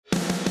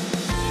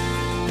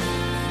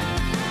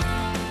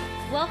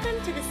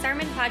Welcome to the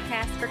Sermon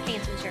Podcast for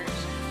Canton Church.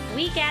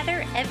 We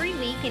gather every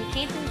week in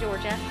Canton,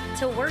 Georgia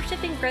to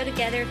worship and grow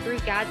together through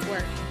God's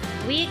Word.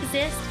 We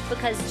exist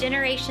because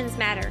generations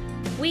matter.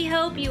 We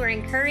hope you are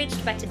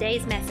encouraged by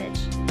today's message.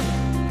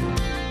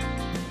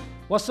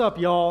 What's up,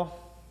 y'all?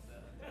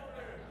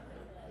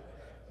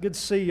 Good to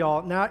see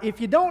y'all. Now, if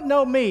you don't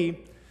know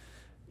me,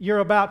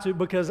 you're about to,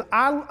 because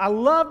I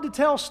love to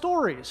tell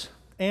stories.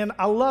 And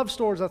I love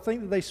stories. I think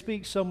that they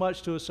speak so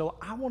much to us. So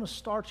I want to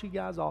start you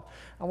guys off.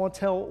 I want to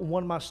tell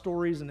one of my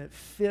stories, and it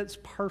fits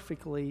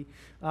perfectly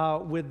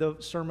with the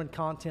sermon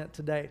content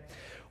today.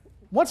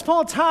 Once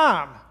upon a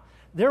time,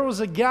 there was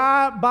a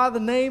guy by the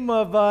name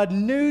of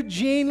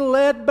Eugene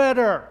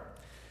Ledbetter.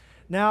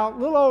 Now,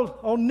 little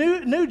old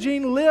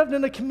Eugene lived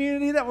in a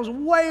community that was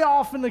way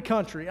off in the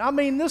country. I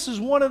mean, this is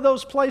one of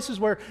those places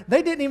where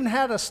they didn't even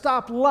have a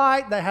stop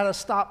light. They had a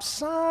stop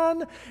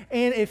sign.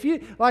 And if you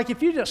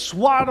just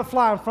swatted a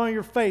fly in front of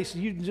your face,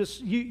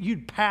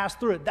 you'd pass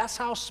through it. That's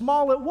how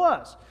small it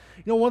was.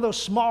 You know, one of those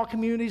small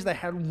communities, they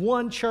had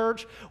one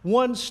church,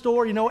 one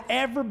store. You know,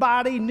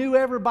 everybody knew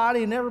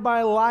everybody and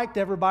everybody liked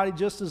everybody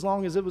just as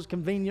long as it was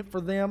convenient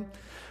for them.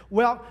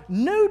 Well,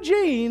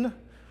 Eugene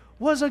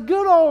was a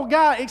good old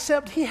guy,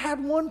 except he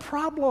had one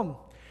problem.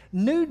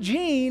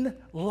 Eugene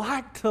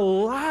liked to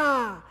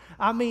lie.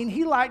 I mean,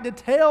 he liked to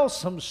tell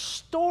some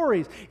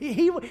stories.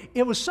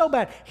 It was so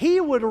bad. He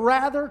would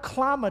rather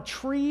climb a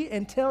tree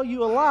and tell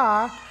you a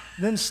lie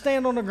than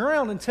stand on the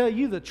ground and tell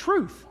you the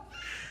truth.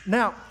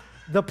 Now,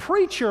 the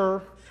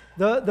preacher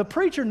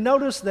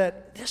noticed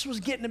that this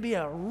was getting to be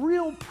a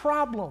real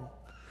problem.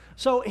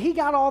 So he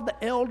got all the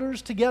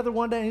elders together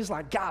one day, and he's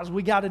like, guys,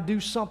 we got to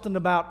do something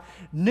about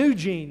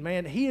Eugene,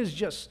 man. He's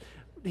just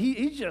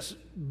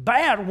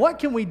bad. What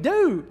can we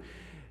do?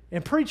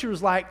 And preacher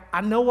was like,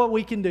 I know what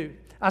we can do.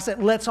 I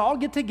said, let's all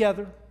get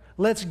together.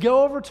 Let's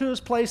go over to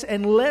his place,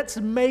 and let's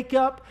make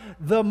up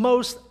the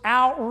most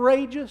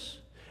outrageous,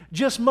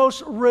 just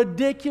most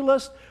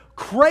ridiculous,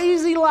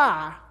 crazy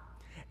lie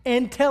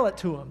and tell it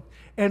to him.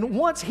 And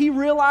once he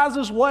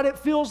realizes what it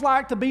feels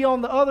like to be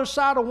on the other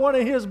side of one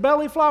of his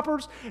belly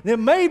floppers,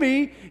 then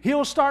maybe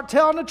he'll start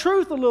telling the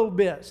truth a little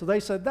bit. So they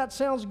said, that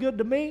sounds good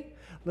to me.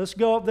 Let's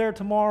go up there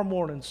tomorrow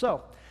morning.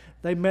 So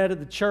they met at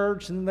the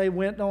church, and they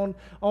went on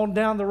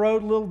down the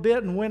road a little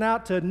bit and went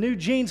out to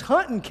Eugene's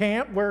hunting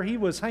camp where he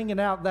was hanging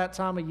out that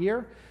time of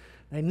year.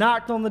 They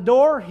knocked on the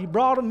door. He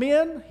brought them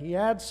in. He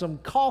had some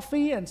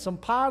coffee and some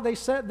pie. They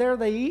sat there.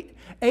 They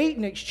ate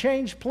and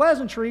exchanged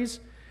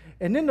pleasantries.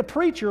 And then the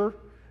preacher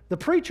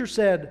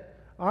said,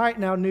 all right,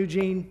 now,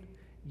 Eugene,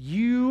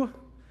 you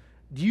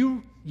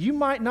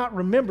might not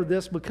remember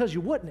this because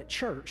you wasn't at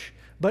church.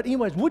 But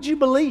anyways, would you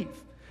believe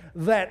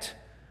that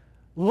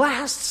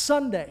last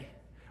Sunday,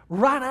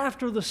 right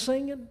after the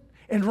singing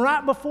and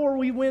right before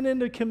we went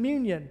into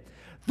communion,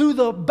 through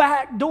the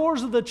back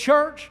doors of the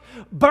church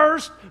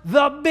burst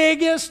the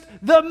biggest,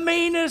 the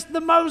meanest, the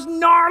most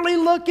gnarly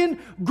looking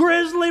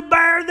grizzly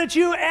bear that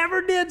you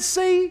ever did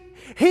see?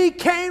 He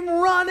came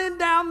running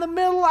down the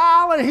middle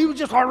aisle, and he was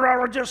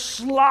just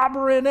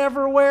slobbering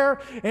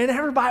everywhere. And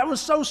everybody was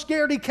so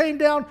scared. He came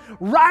down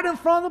right in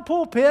front of the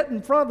pulpit,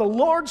 in front of the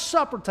Lord's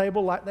Supper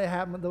table, like they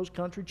have in those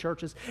country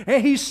churches.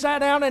 And he sat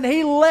down and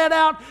he let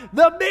out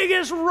the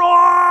biggest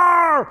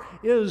roar.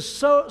 It was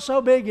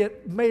so big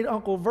it made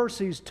Uncle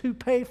Versy's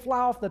toupee fly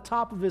off the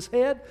top of his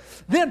head.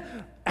 Then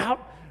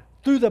out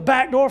through the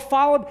back door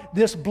followed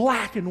this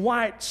black and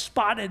white,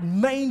 spotted,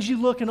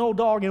 mangy-looking old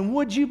dog. And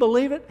would you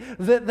believe it,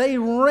 that they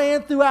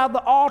ran throughout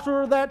the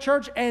altar of that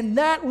church, and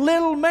that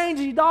little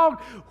mangy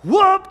dog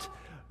whooped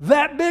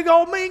that big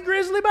old mean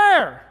grizzly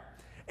bear.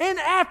 And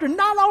after,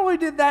 not only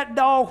did that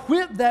dog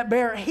whip that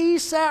bear, he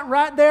sat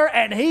right there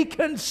and he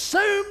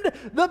consumed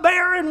the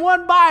bear in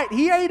one bite.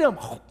 He ate him.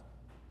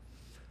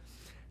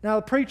 Now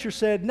the preacher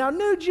said, now,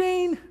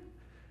 Eugene,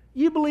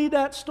 you believe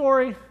that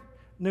story?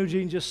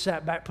 Eugene just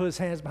sat back, put his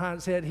hands behind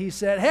his head. He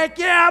said, heck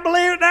yeah, I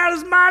believe it. That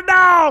is my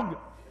dog.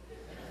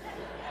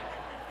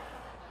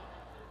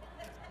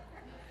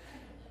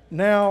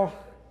 Now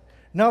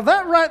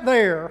that right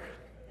there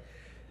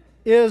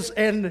is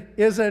an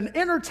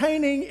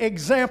entertaining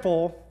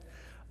example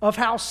of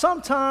how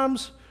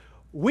sometimes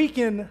we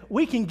can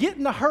get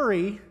in a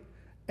hurry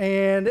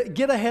and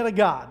get ahead of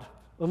God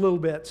a little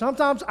bit.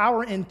 Sometimes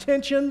our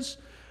intentions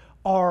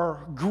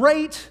are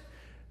great.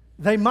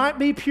 They might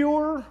be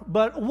pure,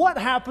 but what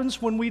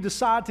happens when we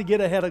decide to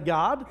get ahead of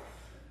God?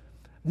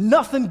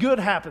 Nothing good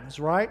happens,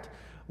 right?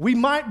 We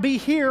might be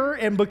here,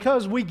 and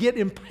because we get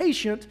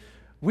impatient,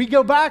 we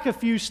go back a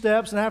few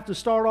steps and have to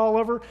start all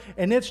over,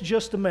 and it's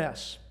just a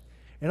mess.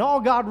 And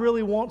all God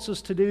really wants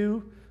us to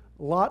do,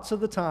 lots of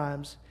the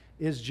times,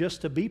 is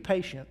just to be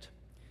patient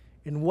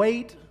and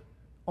wait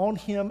on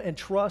Him and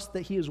trust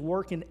that He is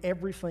working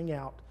everything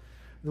out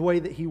the way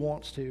that He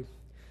wants to.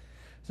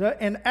 So,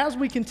 and as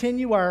we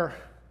continue our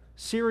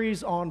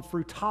series on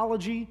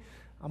fruitology,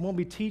 I'm going to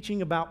be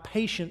teaching about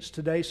patience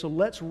today. So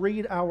let's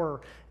read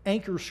our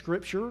anchor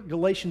scripture,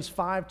 Galatians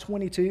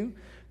 5:22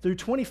 through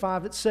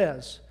 25. It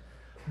says,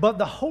 "But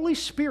the Holy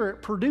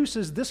Spirit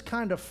produces this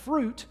kind of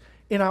fruit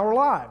in our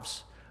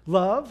lives: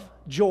 love,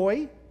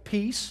 joy,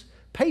 peace,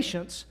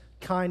 patience,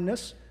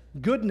 kindness,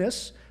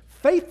 goodness,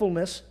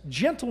 faithfulness,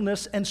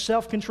 gentleness, and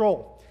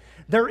self-control.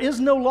 There is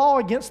no law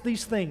against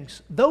these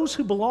things. Those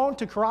who belong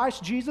to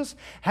Christ Jesus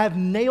have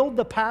nailed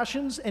the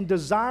passions and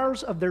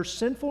desires of their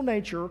sinful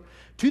nature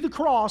to the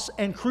cross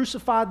and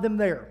crucified them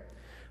there.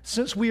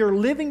 Since we are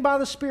living by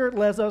the Spirit,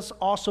 let us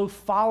also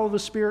follow the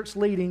Spirit's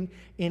leading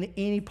in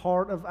any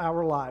part of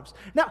our lives.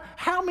 Now,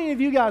 how many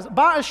of you guys,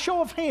 by a show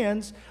of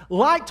hands,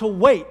 like to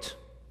wait?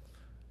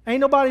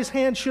 Ain't nobody's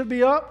hand should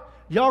be up.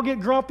 Y'all get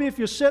grumpy if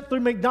you sit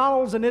through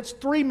McDonald's and it's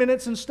 3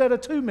 minutes instead of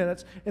 2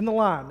 minutes in the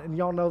line. And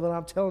y'all know that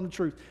I'm telling the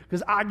truth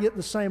because I get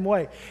the same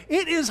way.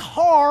 It is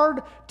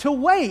hard to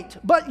wait.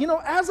 But,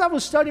 as I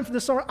was studying for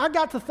this sermon, I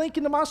got to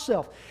thinking to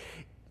myself,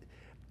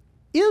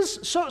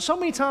 so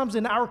many times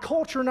in our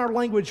culture and our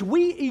language,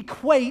 we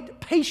equate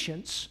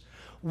patience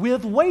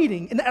with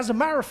waiting. And as a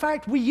matter of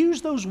fact, we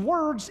use those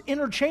words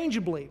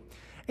interchangeably.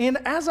 And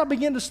as I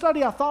began to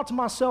study, I thought to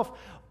myself,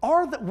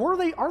 are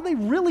they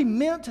really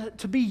meant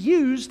to be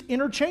used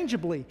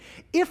interchangeably?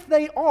 If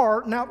they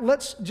are, now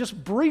let's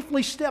just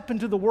briefly step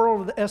into the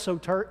world of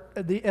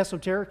the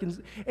esoteric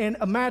and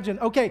imagine,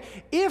 okay,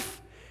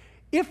 if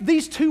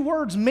these two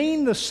words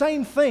mean the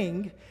same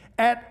thing,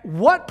 at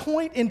what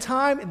point in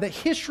time in the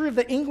history of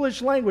the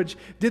English language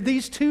did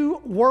these two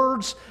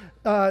words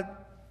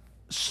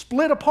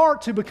split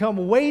apart to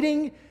become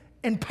waiting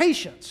and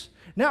patience?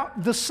 Now,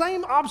 the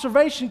same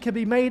observation can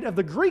be made of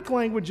the Greek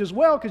language as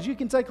well, because you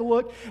can take a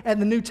look at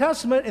the New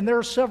Testament, and there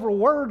are several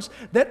words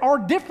that are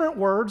different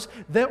words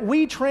that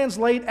we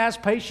translate as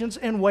patience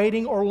and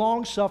waiting or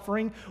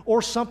long-suffering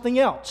or something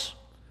else.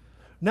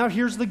 Now,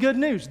 here's the good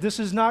news. This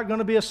is not going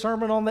to be a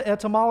sermon on the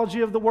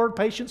etymology of the word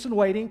patience and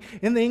waiting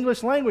in the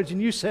English language.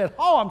 And you said,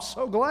 oh, I'm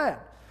so glad.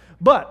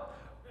 But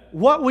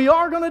what we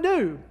are going to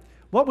do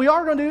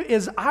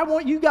is I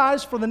want you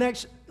guys for the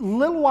next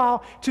little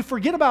while to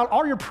forget about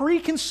all your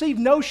preconceived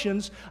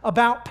notions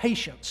about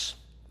patience.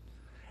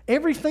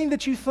 Everything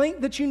that you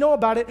think that you know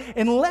about it,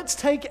 and let's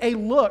take a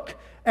look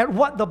at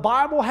what the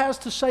Bible has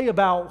to say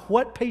about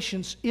what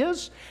patience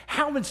is,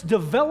 how it's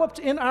developed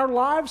in our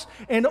lives,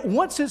 and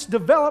once it's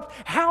developed,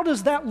 how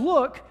does that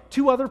look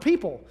to other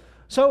people?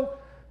 So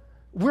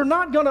we're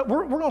going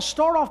to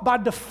start off by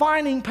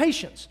defining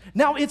patience.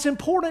 Now, it's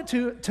important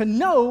to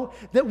know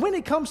that when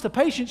it comes to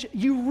patience,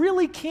 you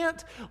really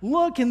can't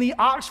look in the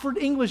Oxford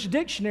English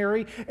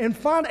Dictionary and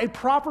find a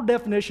proper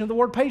definition of the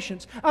word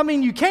patience. I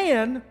mean, you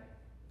can,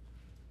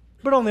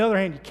 but on the other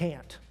hand, you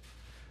can't.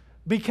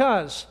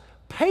 Because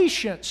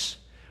patience,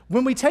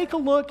 when we take a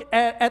look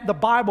at the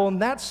Bible,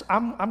 and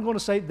I'm going to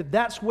say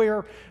that's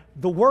where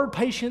the word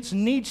patience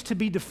needs to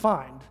be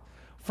defined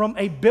from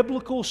a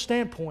biblical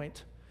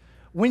standpoint.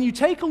 When you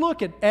take a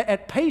look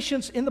at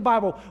patience in the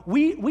Bible,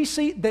 we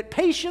see that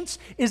patience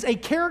is a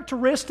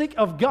characteristic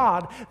of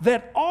God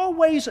that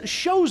always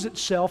shows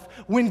itself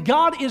when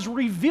God is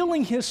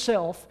revealing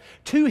Himself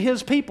to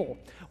His people.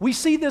 We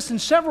see this in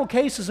several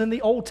cases in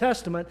the Old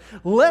Testament.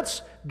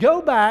 Let's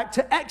go back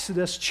to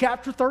Exodus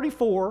chapter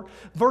 34,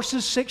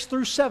 verses 6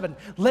 through 7.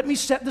 Let me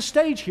set the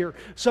stage here.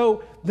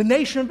 So the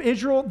nation of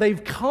Israel,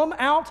 they've come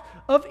out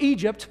of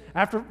Egypt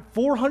after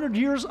 400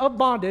 years of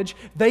bondage.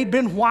 They've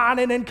been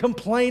whining and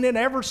complaining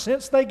ever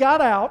since they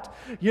got out.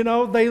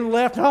 They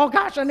left, oh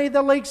gosh, I need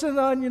the leeks and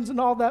the onions and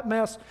all that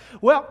mess.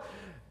 Well,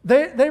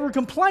 they were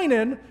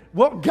complaining.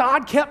 Well,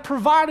 God kept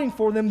providing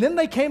for them. Then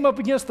they came up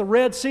against the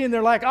Red Sea, and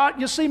they're like, oh,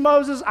 you see,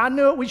 Moses, I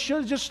knew it. We should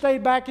have just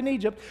stayed back in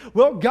Egypt.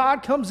 Well,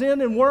 God comes in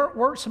and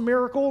works a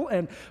miracle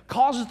and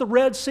causes the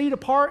Red Sea to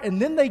part,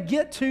 and then they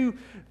get to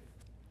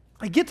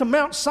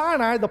Mount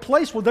Sinai, the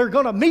place where they're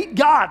going to meet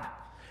God.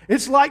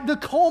 It's like the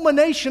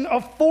culmination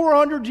of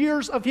 400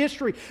 years of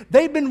history.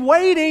 They've been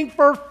waiting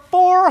for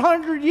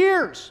 400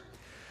 years.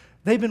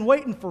 They've been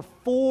waiting for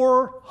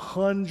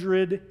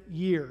 400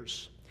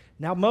 years.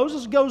 Now,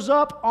 Moses goes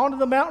up onto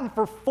the mountain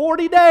for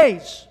 40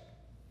 days,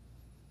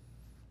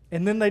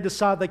 and then they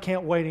decide they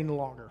can't wait any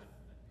longer.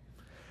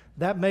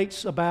 That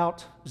makes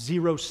about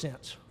 0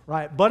 sense,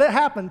 right? But it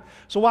happened.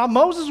 So while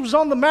Moses was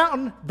on the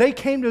mountain, they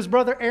came to his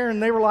brother Aaron,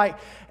 and they were like,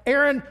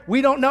 Aaron,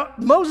 we don't know.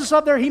 Moses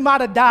up there, he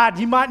might have died.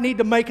 You might need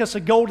to make us a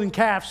golden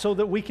calf so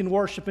that we can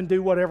worship and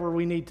do whatever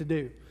we need to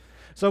do.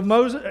 So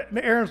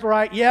Aaron's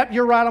right, yep,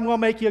 you're right, I'm going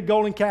to make you a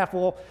golden calf.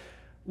 Well,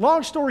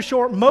 long story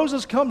short,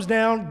 Moses comes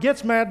down,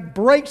 gets mad,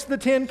 breaks the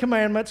 10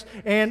 Commandments,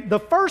 and the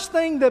first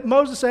thing that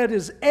Moses said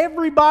is,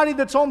 everybody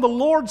that's on the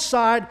Lord's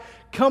side,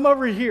 come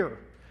over here.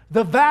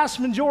 The vast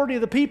majority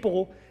of the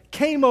people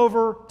came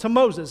over to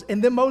Moses,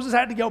 and then Moses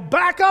had to go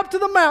back up to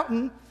the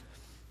mountain,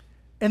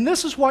 and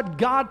this is what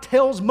God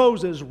tells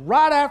Moses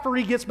right after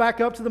he gets back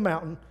up to the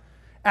mountain,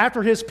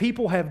 after his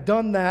people have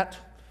done that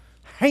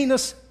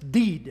heinous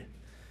deed.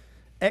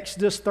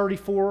 Exodus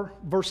 34,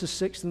 verses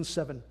 6 and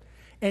 7.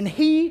 And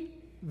he,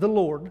 the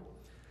Lord,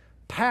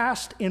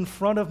 passed in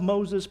front of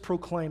Moses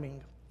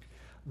proclaiming,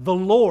 the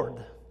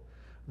Lord,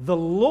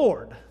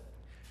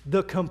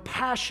 the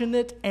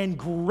compassionate and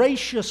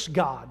gracious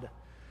God,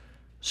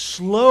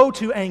 slow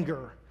to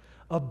anger,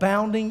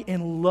 abounding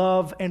in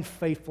love and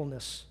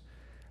faithfulness,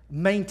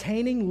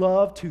 maintaining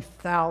love to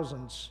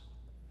thousands,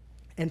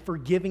 and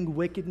forgiving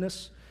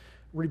wickedness,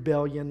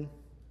 rebellion,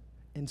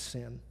 and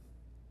sin.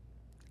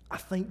 I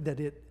think that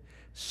it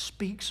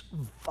speaks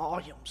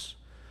volumes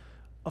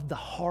of the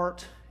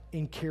heart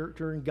and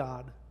character in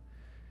God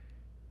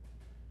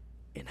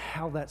and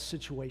how that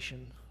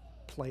situation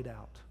played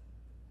out.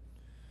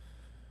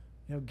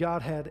 You know,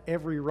 God had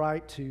every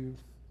right to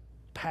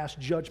pass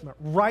judgment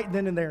right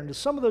then and there. And to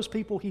some of those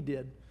people, he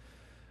did.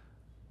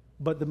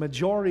 But the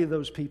majority of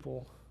those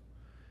people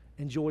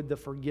enjoyed the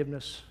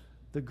forgiveness,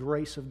 the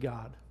grace of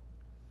God,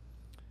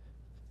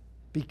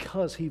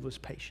 because he was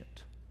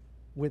patient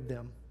with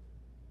them.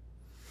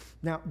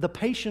 Now, the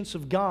patience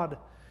of God,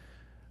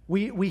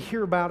 we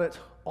hear about it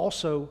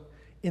also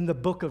in the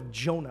book of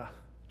Jonah,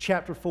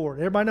 chapter 4.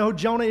 Everybody know who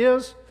Jonah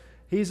is?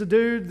 He's a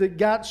dude that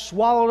got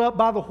swallowed up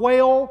by the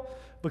whale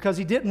because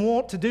he didn't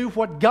want to do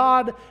what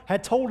God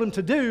had told him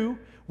to do,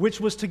 which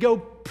was to go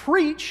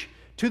preach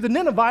to the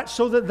Ninevites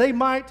so that they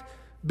might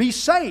be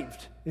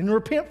saved and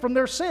repent from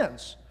their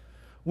sins.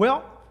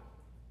 Well,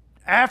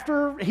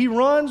 after he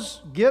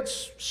runs,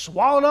 gets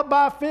swallowed up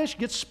by a fish,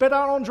 gets spit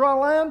out on dry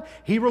land,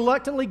 he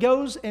reluctantly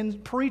goes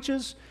and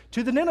preaches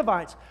to the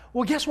Ninevites.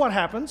 Well, guess what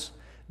happens?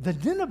 The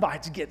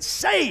Ninevites get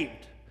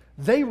saved.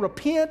 They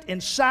repent in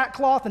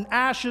sackcloth and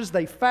ashes.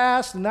 They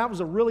fast, and that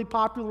was a really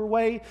popular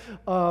way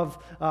of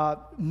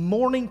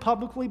mourning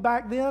publicly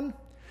back then.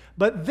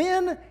 But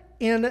then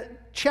in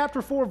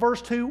chapter 4,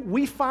 verse 2,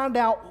 we find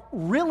out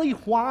really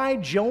why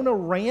Jonah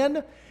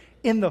ran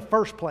in the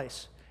first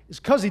place. It's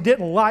because he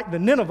didn't like the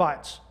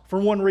Ninevites for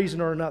one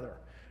reason or another.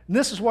 And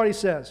this is what he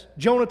says,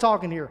 Jonah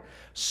talking here.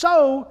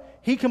 So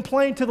he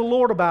complained to the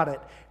Lord about it.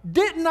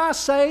 Didn't I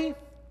say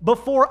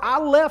before I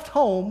left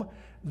home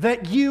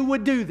that you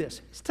would do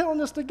this? He's telling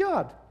this to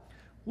God.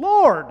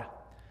 Lord,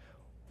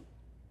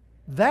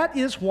 that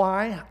is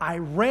why I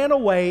ran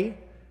away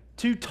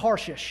to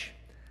Tarshish.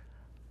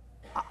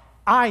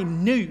 I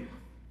knew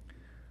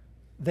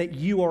that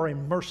you are a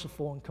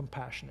merciful and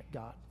compassionate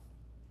God.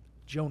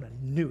 Jonah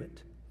knew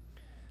it.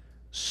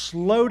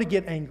 Slow to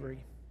get angry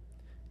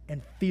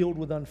and filled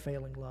with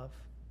unfailing love.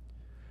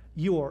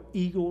 You are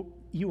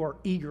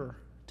eager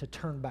to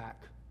turn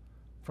back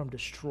from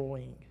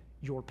destroying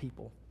your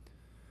people.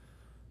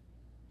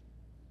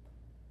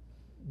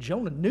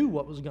 Jonah knew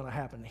what was going to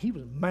happen. He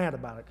was mad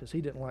about it because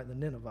he didn't like the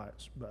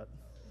Ninevites. But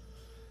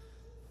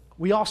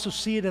we also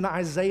see it in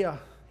Isaiah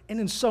and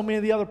in so many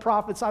of the other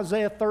prophets.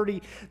 Isaiah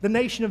 30, the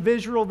nation of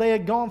Israel, they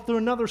had gone through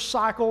another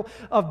cycle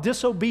of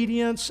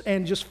disobedience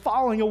and just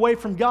falling away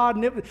from God.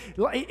 And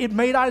it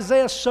made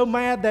Isaiah so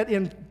mad that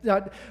in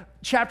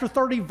chapter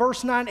 30,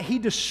 verse 9, he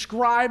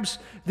describes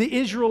the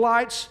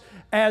Israelites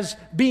as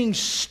being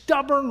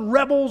stubborn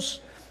rebels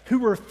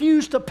who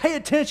refused to pay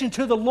attention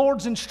to the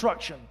Lord's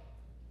instruction.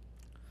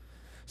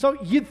 So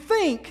you'd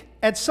think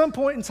at some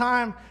point in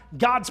time,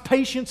 God's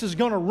patience is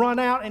going to run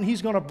out and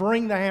he's going to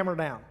bring the hammer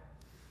down.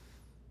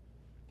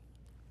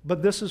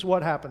 But this is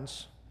what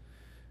happens.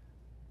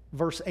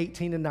 Verse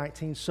 18 and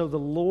 19. So the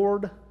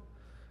Lord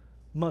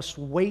must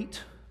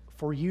wait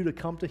for you to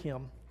come to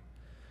him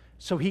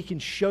so he can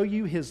show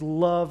you his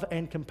love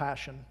and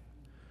compassion.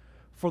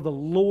 For the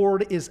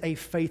Lord is a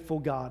faithful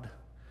God.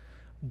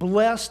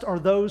 Blessed are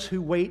those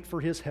who wait for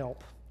his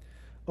help.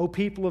 O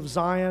people of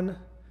Zion,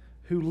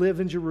 who live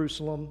in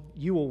Jerusalem,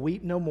 you will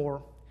weep no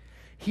more.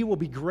 He will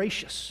be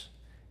gracious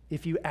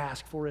if you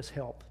ask for his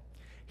help.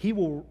 He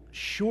will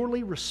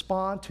surely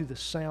respond to the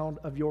sound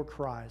of your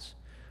cries.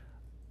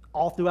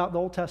 All throughout the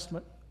Old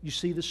Testament, you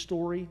see this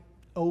story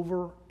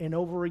over and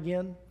over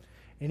again.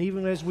 And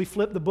even as we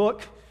flip the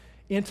book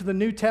into the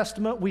New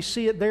Testament, we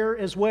see it there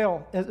as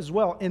well.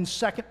 In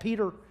 2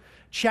 Peter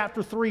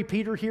chapter 3,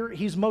 Peter here,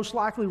 he's most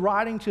likely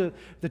writing to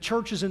the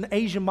churches in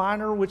Asia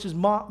Minor, which is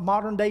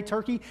modern-day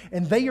Turkey,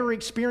 and they are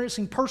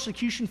experiencing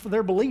persecution for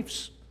their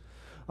beliefs.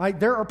 Like,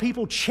 there are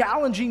people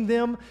challenging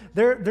them.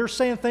 They're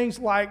saying things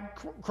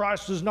like,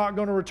 Christ is not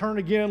going to return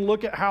again.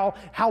 Look at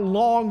how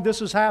long this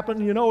has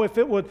happened. You know, if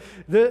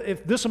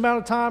this amount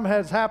of time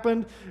has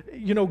happened,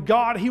 you know,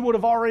 God, he would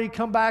have already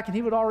come back and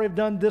he would already have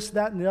done this,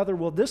 that, and the other.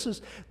 Well, this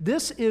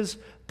is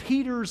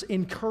Peter's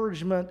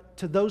encouragement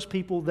to those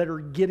people that are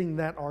getting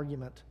that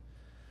argument.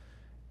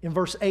 In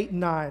verse 8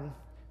 and 9,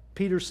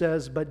 Peter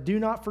says, but do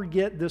not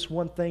forget this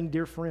one thing,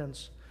 dear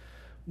friends.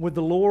 With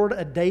the Lord,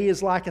 a day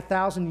is like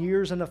 1,000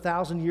 years, and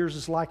 1,000 years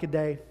is like a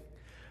day.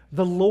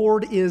 The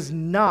Lord is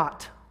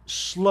not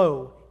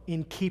slow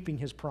in keeping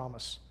his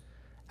promise,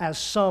 as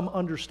some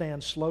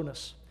understand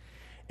slowness.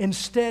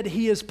 Instead,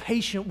 he is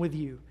patient with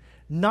you,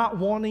 not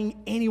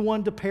wanting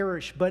anyone to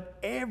perish, but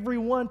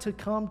everyone to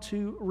come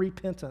to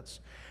repentance.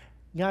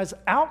 Guys,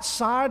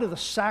 outside of the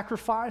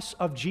sacrifice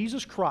of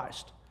Jesus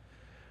Christ,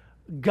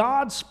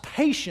 God's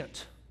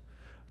patient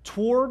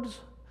towards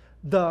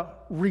the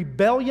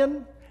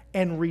rebellion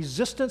and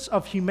resistance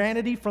of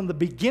humanity from the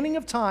beginning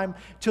of time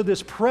to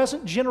this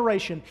present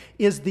generation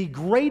is the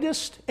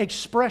greatest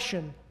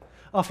expression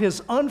of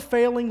his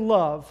unfailing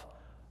love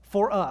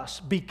for us,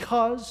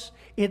 because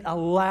it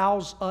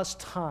allows us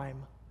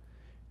time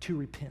to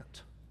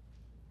repent.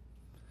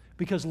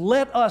 Because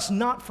let us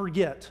not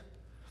forget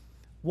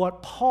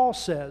what Paul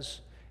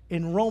says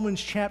in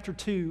Romans chapter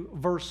 2,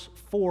 verse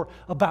 4,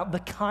 about the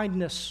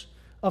kindness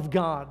of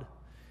God.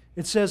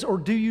 It says, or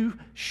do you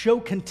show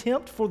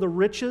contempt for the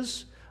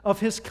riches of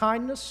his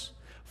kindness,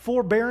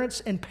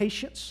 forbearance, and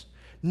patience,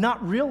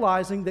 not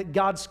realizing that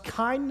God's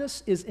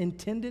kindness is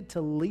intended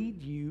to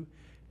lead you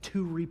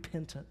to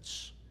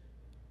repentance?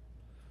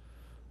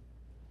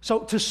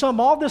 So to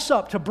sum all this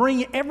up, to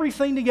bring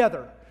everything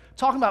together,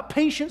 talking about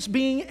patience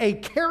being a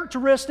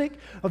characteristic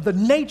of the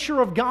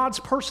nature of God's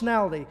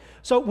personality.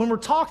 So when we're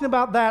talking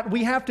about that,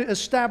 we have to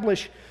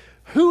establish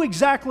who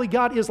exactly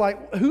God is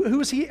like. Who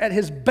is he at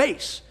his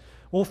base?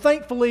 Well,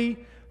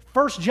 thankfully,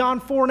 1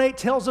 John 4:8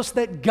 tells us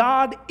that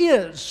God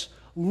is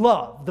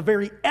love. The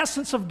very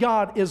essence of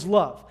God is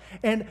love.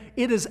 And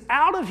it is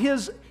out of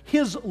his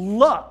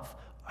love,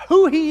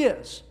 who he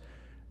is,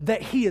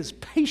 that he is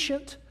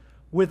patient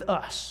with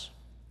us.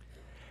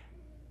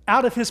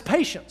 Out of his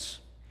patience,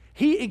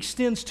 he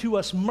extends to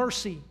us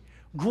mercy,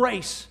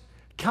 grace,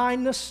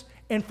 kindness,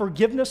 and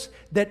forgiveness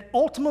that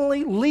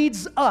ultimately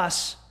leads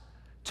us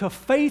to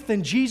faith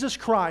in Jesus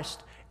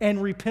Christ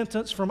and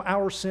repentance from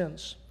our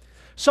sins.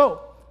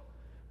 So,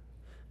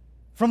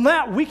 from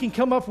that, we can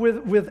come up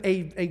with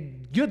a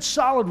good,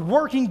 solid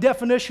working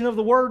definition of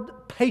the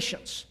word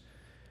patience.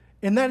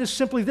 And that is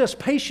simply this: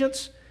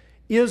 patience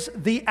is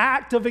the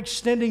act of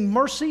extending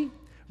mercy,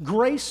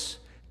 grace,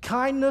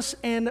 kindness,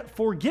 and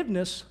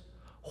forgiveness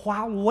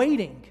while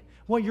waiting.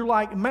 Well, you're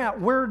like, Matt,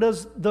 where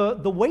does the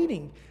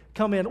waiting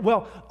come in?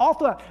 Well, all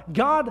that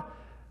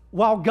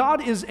while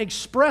God is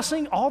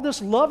expressing all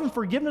this love and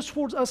forgiveness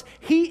towards us,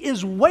 he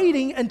is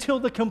waiting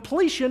until the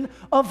completion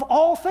of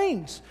all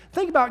things.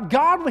 Think about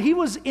God. He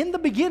was in the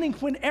beginning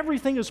when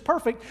everything is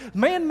perfect.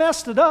 Man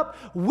messed it up.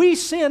 We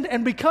sinned,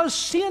 and because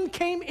sin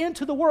came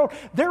into the world,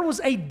 there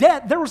was a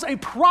debt, there was a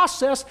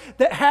process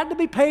that had to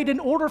be paid in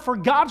order for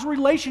God's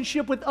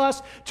relationship with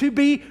us to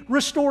be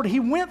restored. He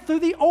went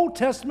through the Old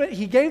Testament.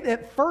 He gave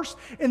it first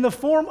in the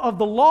form of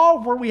the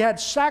law, where we had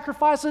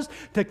sacrifices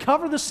to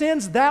cover the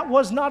sins. That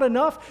was not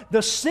enough.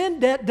 The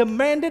sin debt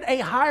demanded a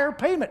higher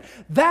payment.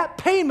 That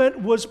payment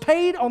was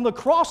paid on the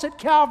cross at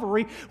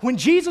Calvary when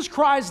Jesus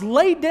Christ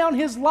laid down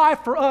his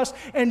life for us,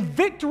 and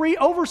victory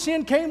over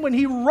sin came when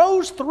he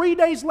rose 3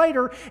 days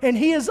later, and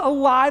he is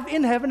alive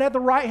in heaven at the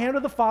right hand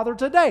of the Father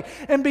today.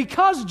 And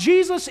because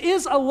Jesus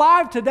is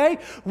alive today,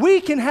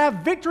 we can have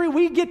victory.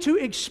 We get to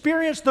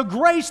experience the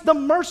grace, the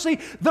mercy,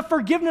 the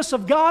forgiveness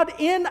of God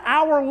in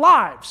our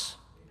lives.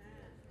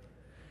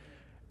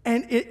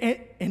 And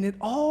it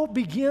all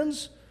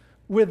begins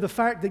with the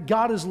fact that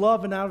God is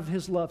love, and out of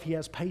his love, he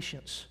has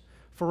patience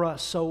for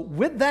us. So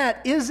with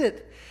that, is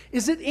it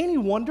any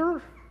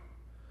wonder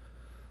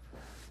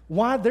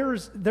why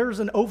there's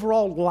an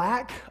overall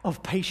lack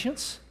of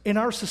patience in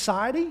our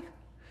society?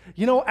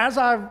 You know, as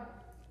I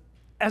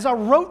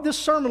wrote this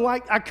sermon,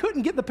 like, I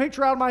couldn't get the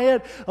picture out of my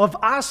head of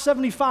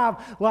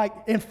I-75, like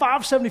in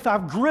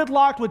 575,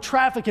 gridlocked with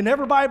traffic, and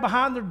everybody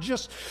behind there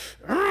just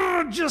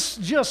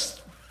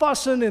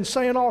fussing and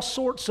saying all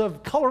sorts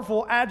of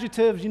colorful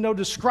adjectives,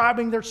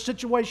 describing their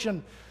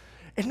situation.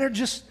 And they're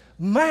just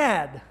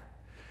mad.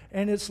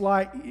 And it's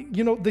like,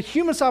 the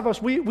human side of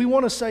us, we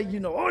want to say,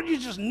 you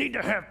just need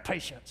to have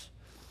patience.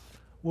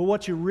 Well,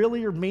 what you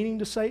really are meaning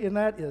to say in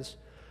that is,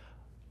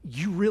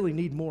 you really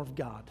need more of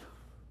God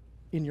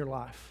in your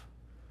life.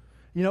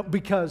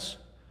 Because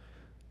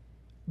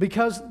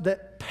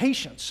that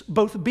patience,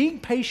 both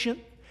being patient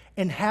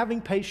and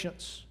having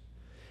patience,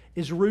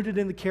 is rooted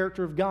in the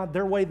character of God.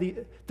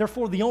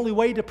 Therefore, the only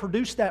way to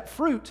produce that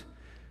fruit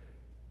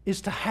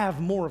is to have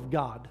more of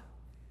God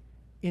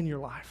in your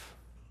life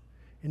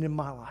and in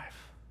my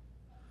life.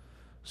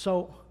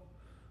 So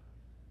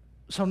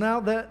now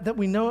that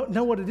we know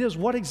what it is,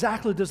 what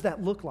exactly does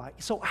that look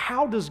like? So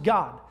how does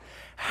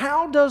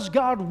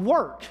God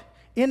work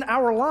in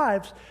our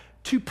lives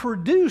to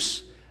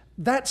produce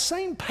that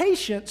same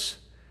patience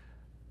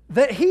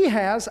that he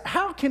has?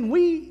 How can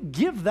we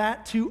give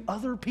that to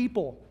other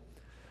people?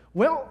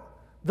 Well,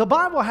 the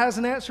Bible has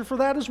an answer for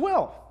that as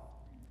well.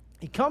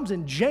 It comes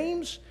in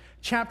James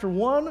chapter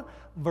 1,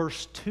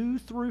 verse 2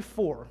 through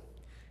 4.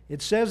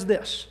 It says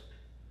this: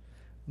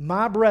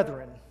 "My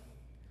brethren,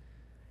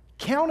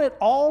 count it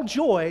all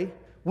joy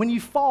when you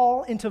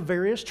fall into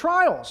various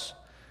trials,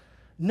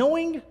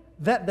 knowing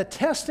that the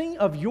testing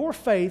of your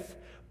faith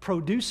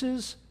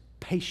produces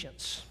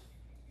patience.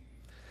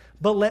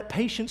 But let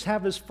patience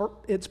have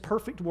its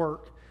perfect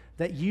work,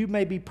 that you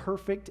may be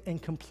perfect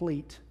and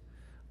complete,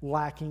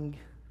 lacking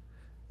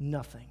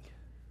nothing."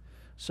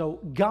 So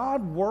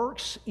God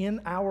works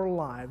in our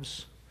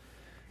lives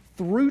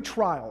through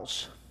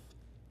trials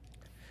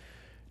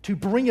to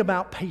bring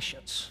about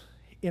patience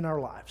in our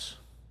lives.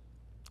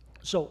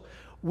 So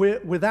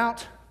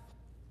without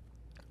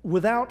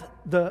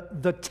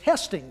the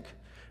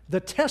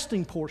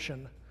testing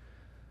portion,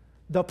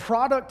 the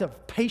product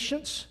of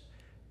patience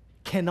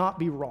cannot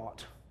be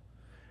wrought.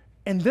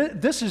 And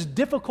this is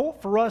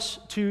difficult for us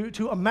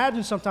to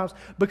imagine sometimes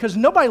because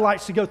nobody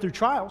likes to go through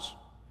trials.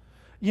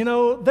 You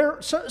know,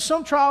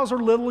 some trials are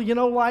little, you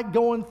know, like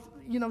going,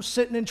 you know,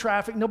 sitting in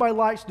traffic. Nobody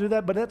likes to do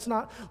that, but it's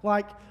not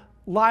like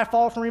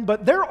life-altering.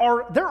 But there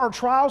are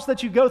trials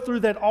that you go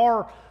through that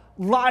are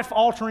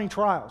life-altering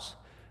trials.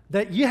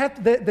 That you have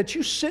to, that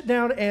you sit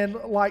down and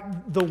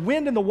like the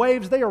wind and the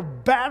waves, they are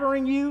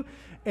battering you.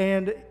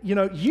 And, you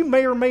know, you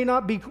may or may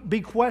not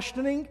be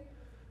questioning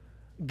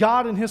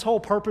God and His whole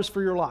purpose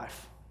for your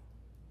life.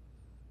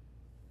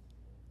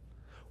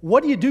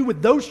 What do you do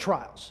with those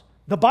trials?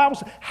 The Bible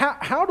says,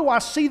 how do I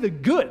see the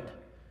good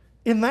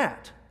in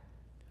that?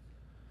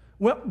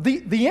 Well,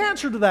 the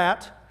answer to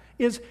that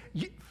is,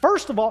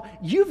 first of all,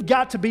 you've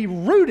got to be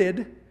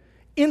rooted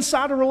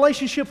inside a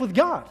relationship with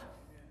God.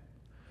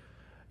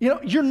 You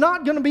know, you're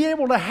not going to be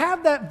able to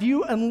have that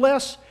view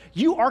unless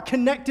you are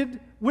connected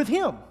with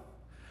Him.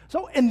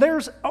 So, and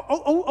there's,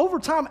 over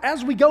time,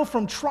 as we go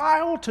from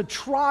trial to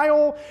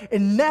trial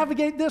and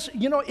navigate this,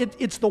 you know,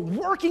 it's the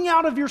working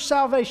out of your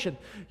salvation.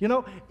 You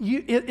know,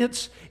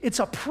 it's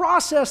a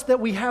process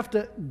that we have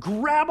to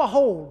grab a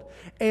hold.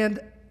 And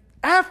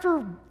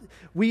after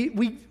we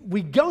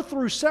go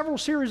through several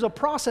series of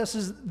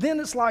processes, then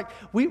it's like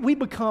we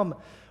become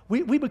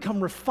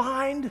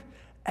refined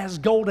as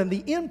gold. And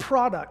the end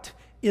product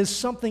is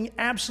something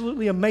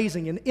absolutely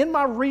amazing. And in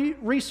my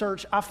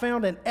research, I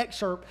found an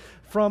excerpt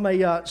from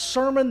a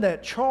sermon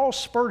that Charles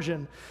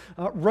Spurgeon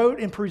wrote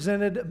and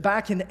presented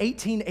back in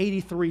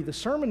 1883. The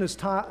sermon is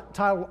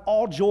titled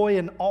All Joy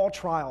in All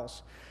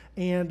Trials.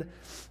 And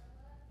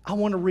I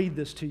want to read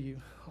this to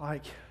you.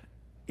 Like,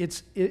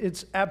 it's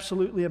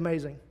absolutely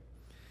amazing.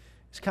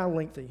 It's kind of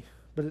lengthy,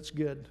 but it's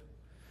good.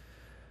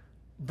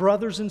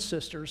 Brothers and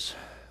sisters,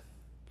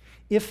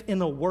 if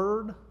in a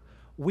word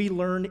we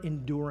learn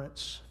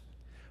endurance,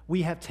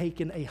 we have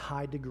taken a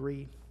high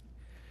degree.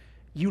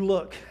 You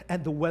look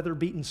at the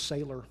weather-beaten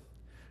sailor,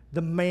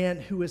 the man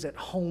who is at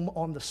home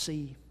on the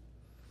sea.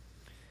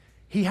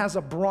 He has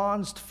a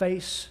bronzed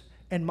face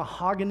and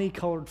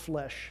mahogany-colored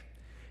flesh.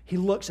 He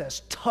looks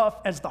as tough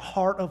as the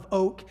heart of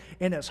oak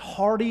and as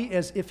hardy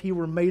as if he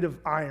were made of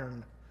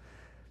iron.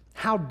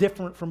 How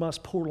different from us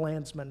poor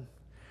landsmen.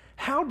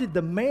 How did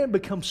the man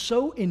become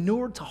so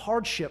inured to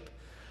hardship,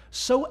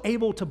 so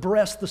able to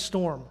breast the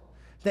storm,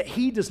 that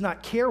he does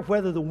not care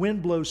whether the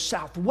wind blows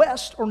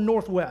southwest or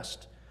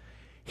northwest?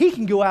 He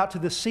can go out to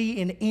the sea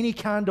in any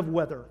kind of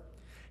weather.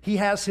 He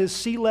has his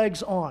sea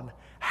legs on.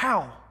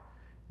 How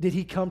did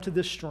he come to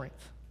this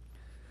strength?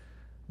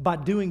 By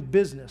doing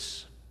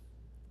business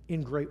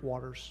in great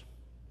waters.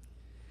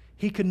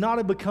 He could not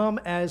have become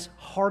as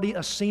hardy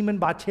a seaman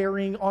by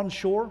tarrying on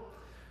shore.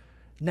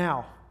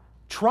 Now,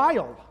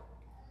 trial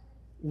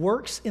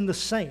works in the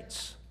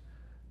saints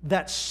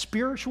that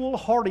spiritual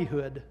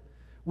hardihood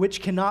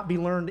which cannot be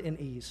learned in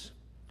ease.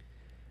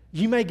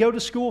 You may go to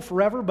school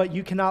forever, but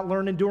you cannot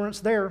learn endurance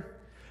there.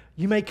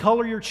 You may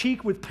color your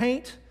cheek with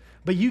paint,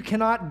 but you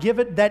cannot give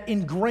it that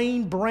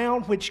ingrained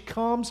brown which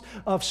comes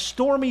of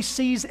stormy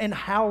seas and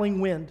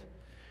howling wind.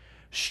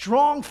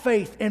 Strong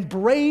faith and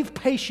brave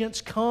patience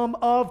come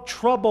of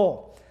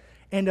trouble,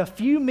 and a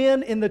few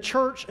men in the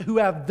church who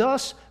have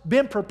thus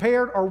been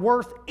prepared are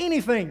worth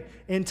anything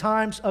in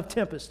times of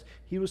tempest.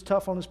 He was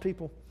tough on his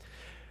people.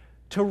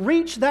 To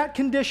reach that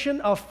condition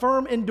of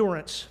firm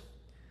endurance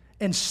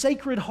and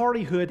sacred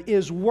hardihood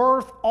is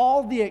worth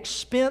all the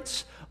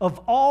expense of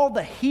all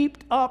the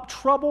heaped up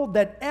trouble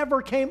that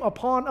ever came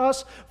upon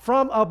us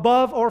from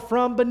above or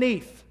from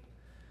beneath.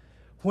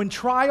 When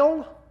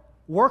trial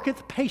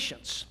worketh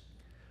patience,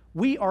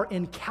 we are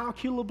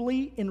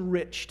incalculably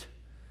enriched.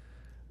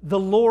 The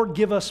Lord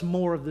give us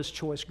more of this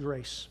choice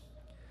grace.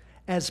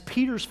 As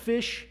Peter's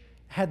fish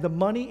had the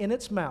money in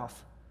its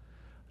mouth,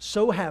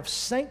 so have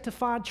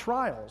sanctified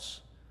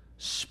trials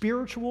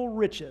spiritual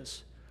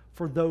riches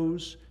for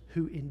those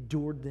who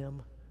endured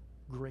them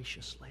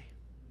graciously.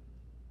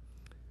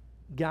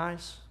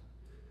 Guys,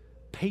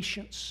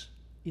 patience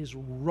is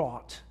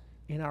wrought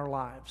in our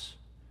lives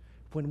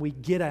when we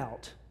get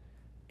out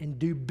and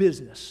do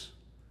business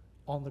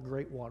on the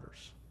great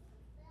waters.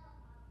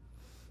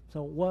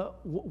 So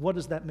what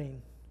does that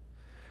mean?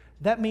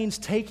 That means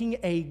taking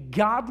a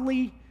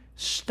godly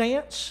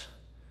stance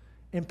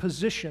and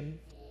position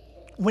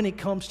when it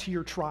comes to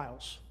your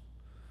trials.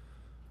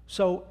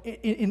 So,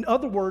 in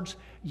other words,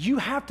 you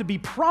have to be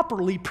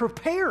properly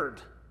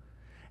prepared.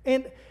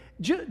 And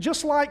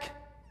just like,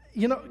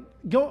 you know,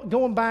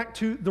 going back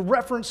to the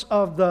reference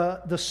of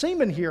the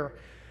seaman here,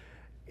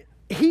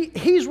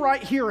 he's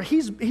right here.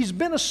 He's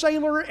been a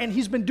sailor and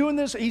he's been doing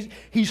this.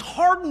 He's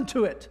hardened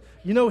to it.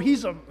 You know,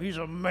 he's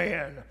a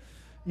man.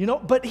 You know,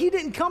 but he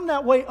didn't come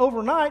that way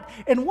overnight.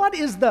 And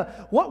what's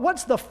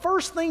the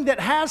first thing that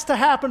has to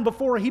happen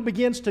before he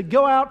begins to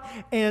go out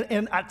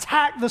and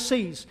attack the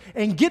seas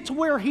and get to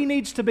where he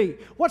needs to be?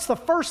 What's the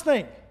first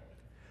thing?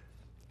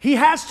 He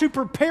has to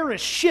prepare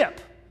his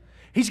ship.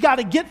 He's got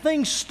to get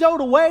things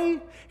stowed away.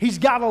 He's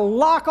got to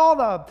lock all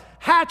the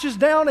hatches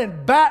down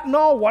and batten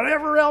all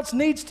whatever else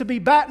needs to be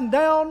battened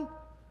down.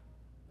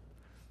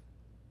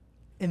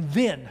 And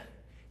then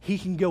he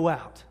can go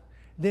out.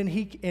 Then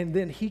he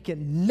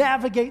can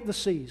navigate the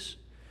seas.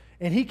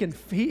 And he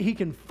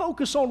can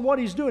focus on what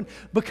he's doing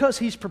because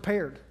he's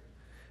prepared.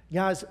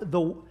 Guys,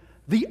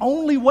 the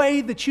only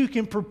way that you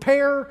can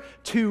prepare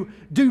to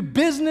do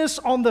business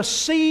on the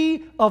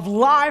sea of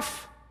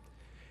life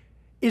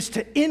is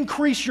to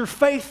increase your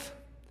faith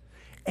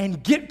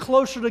and get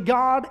closer to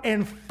God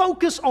and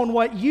focus on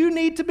what you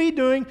need to be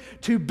doing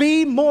to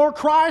be more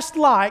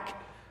Christ-like.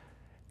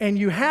 And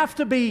you have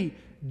to be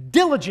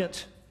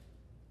diligent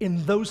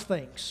in those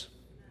things.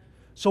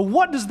 So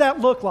what does that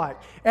look like?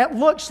 It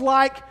looks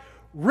like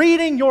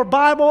reading your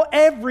Bible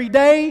every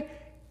day,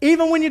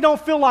 even when you don't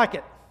feel like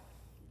it.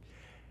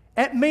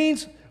 It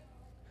means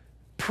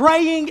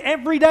praying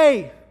every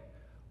day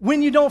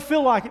when you don't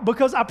feel like it.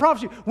 Because I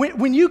promise you,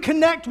 when you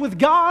connect with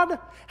God,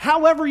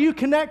 however you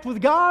connect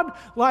with God,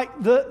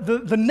 like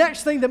the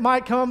next thing that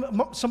might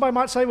come, somebody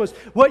might say was,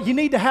 well, you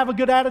need to have a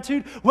good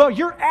attitude. Well,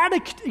 your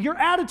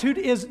attitude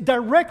is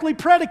directly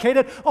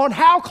predicated on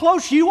how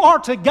close you are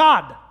to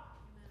God.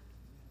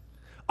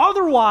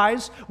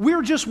 Otherwise,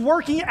 we're just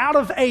working out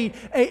of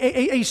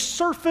a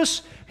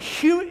surface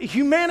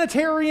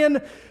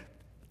humanitarian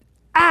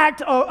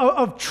act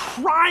of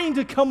trying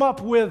to come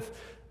up with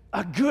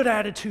a good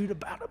attitude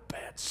about a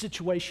bad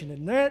situation.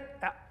 And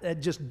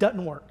that just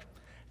doesn't work.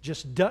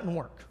 Just doesn't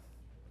work.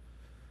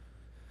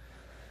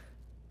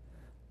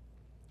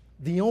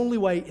 The only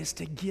way is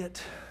to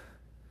get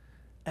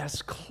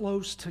as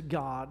close to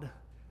God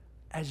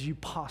as you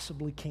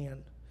possibly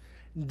can.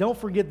 Don't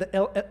forget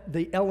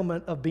the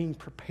element of being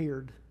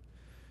prepared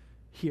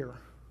here.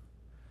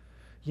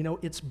 You know,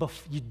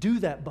 you do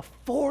that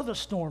before the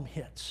storm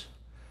hits.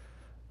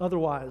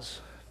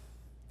 Otherwise,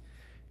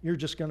 you're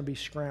just going to be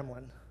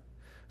scrambling.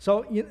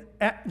 So,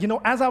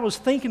 as I was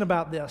thinking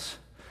about this,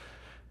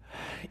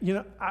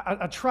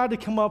 I tried to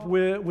come up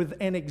with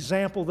an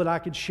example that I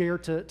could share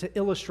to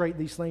illustrate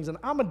these things. And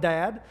I'm a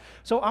dad,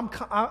 so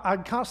I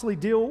constantly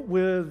deal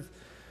with,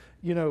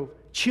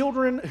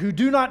 children who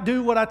do not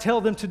do what I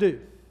tell them to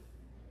do.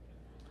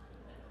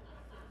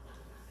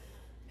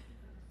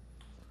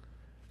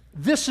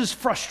 This is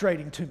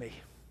frustrating to me.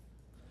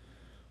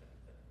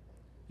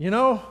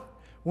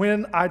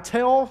 When I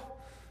tell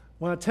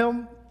my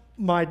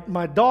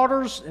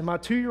daughters and my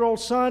 2-year-old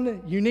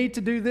son, you need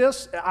to do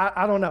this,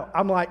 I don't know.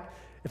 I'm like,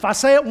 if I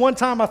say it one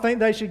time, I think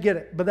they should get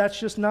it. But that's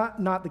just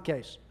not the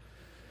case.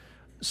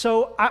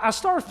 So I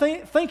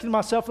started thinking to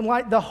myself, and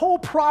like the whole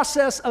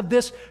process of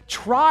this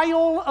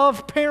trial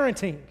of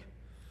parenting,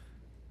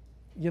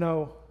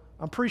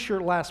 I'm pretty sure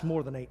it lasts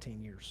more than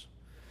 18 years.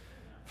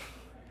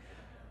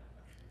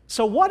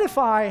 So what if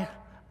I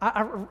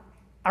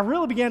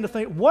really began to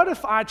think, what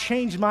if I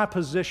changed my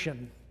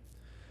position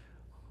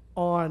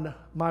on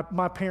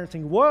my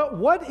parenting?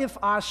 What if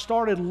I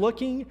started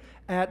looking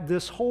at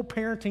this whole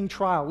parenting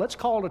trial? Let's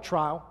call it a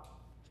trial,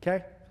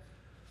 okay?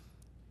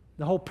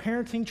 The whole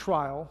parenting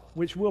trial,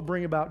 which will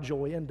bring about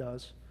joy and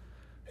does.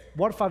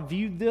 What if I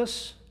viewed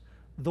this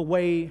the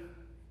way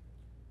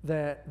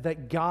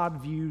that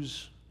God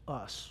views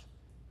us?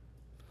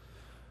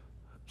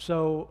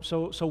 So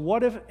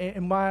what if,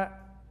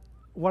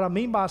 what I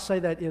mean by say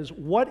that is,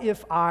 what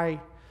if I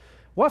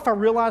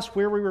realized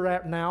where we were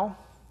at now,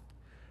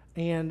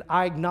 and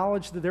I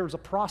acknowledged that there was a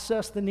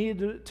process that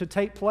needed to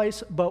take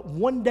place, but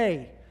one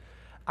day,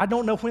 I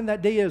don't know when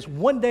that day is,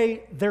 one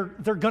day they're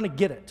going to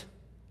get it.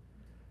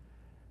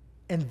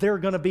 And they're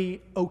going to be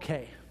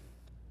okay.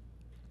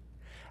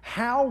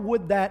 How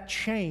would that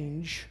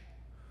change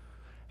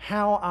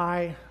how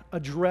I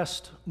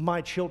addressed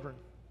my children?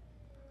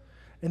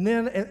 And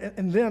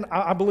then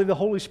I believe the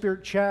Holy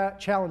Spirit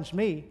challenged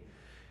me.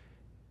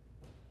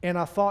 And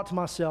I thought to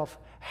myself,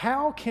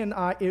 how can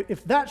I,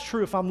 if that's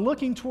true, if I'm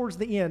looking towards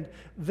the end,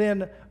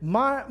 then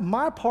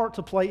my part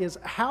to play is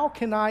how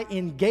can I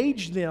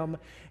engage them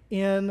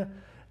in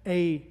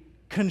a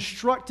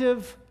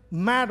constructive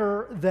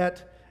matter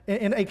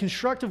in a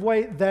constructive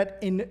way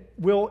that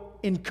will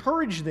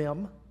encourage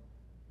them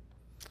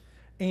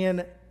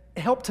and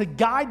help to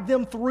guide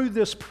them through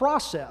this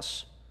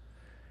process,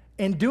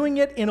 and doing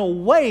it in a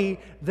way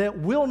that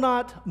will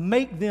not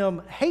make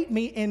them hate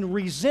me and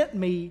resent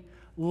me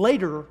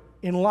later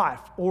in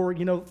life, or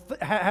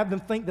have them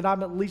think that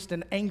I'm at least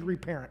an angry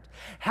parent.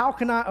 How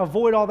can I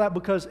avoid all that?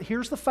 Because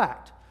here's the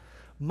fact: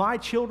 my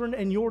children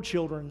and your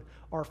children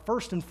are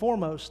first and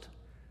foremost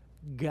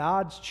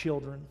God's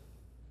children.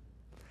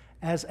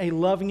 As a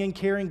loving and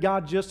caring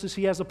God, just as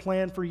He has a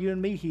plan for you and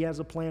me, He has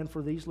a plan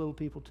for these little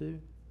people too.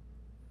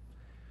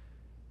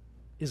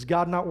 Is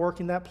God not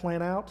working that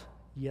plan out?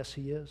 Yes,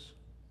 He is.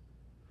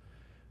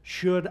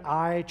 Should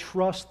I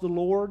trust the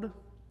Lord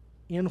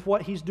in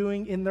what He's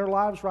doing in their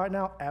lives right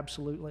now?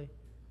 Absolutely.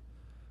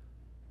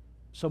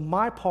 So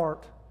my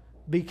part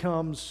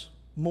becomes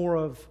more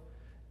of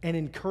an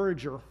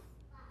encourager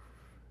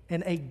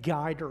and a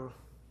guider.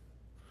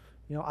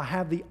 I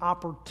have the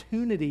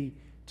opportunity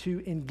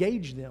to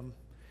engage them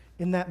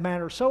in that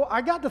manner. So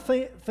I got to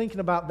thinking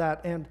about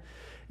that, and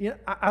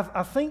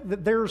I think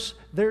that there's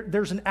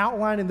an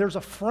outline and there's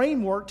a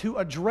framework to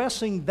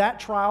addressing that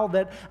trial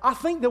that I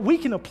think that we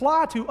can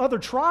apply to other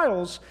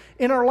trials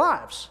in our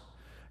lives.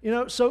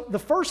 So the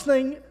first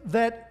thing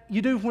that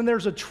you do when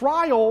there's a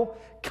trial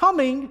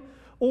coming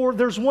or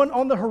there's one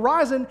on the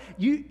horizon,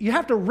 you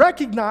have to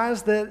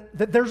recognize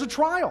that there's a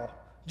trial.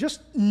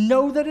 Just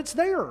know that it's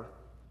there.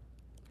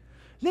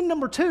 Then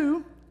number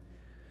two,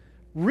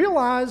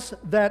 realize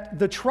that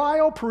the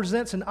trial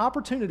presents an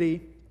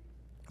opportunity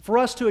for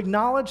us to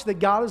acknowledge that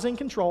God is in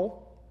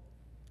control,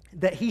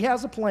 that He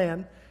has a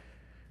plan.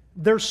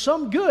 There's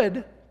some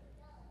good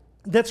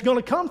that's going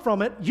to come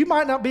from it. You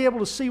might not be able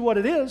to see what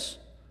it is,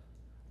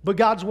 but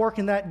God's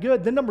working that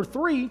good. Then number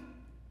three,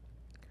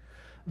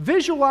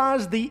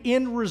 visualize the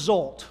end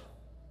result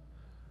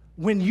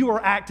when you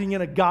are acting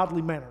in a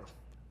godly manner,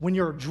 when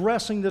you're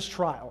addressing this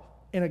trial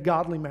in a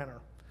godly manner.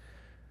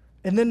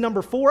 And then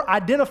number four,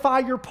 identify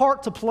your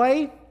part to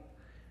play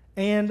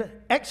and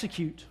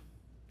execute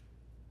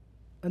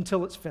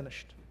until it's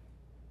finished.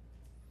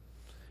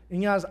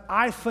 And guys,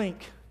 I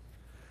think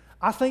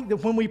that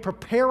when we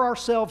prepare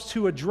ourselves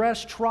to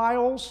address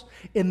trials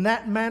in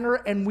that manner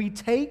and we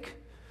take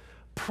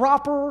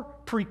proper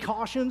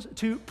precautions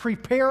to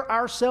prepare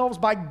ourselves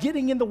by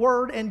getting in the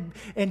Word and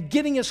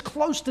getting as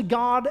close to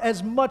God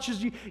as much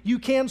as you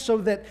can so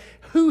that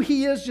who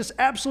He is just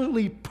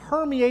absolutely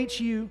permeates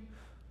you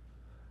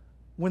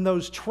when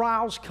those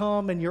trials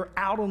come and you're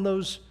out on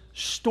those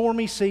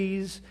stormy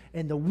seas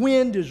and the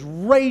wind is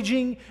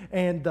raging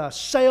and the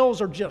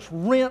sails are just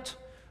rent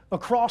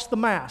across the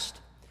mast.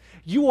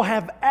 You will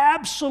have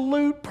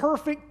absolute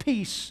perfect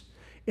peace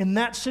in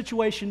that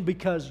situation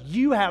because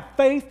you have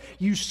faith,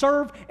 you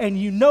serve, and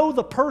you know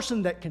the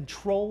person that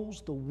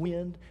controls the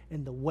wind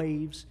and the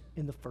waves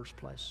in the first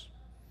place.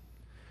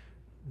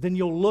 Then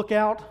you'll look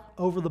out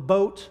over the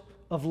boat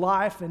of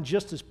life, and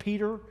just as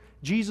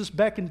Jesus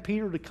beckoned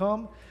Peter to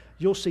come,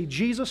 you'll see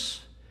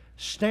Jesus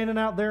standing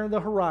out there in the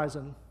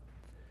horizon,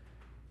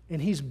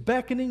 and He's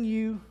beckoning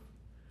you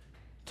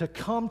to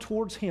come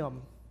towards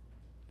Him.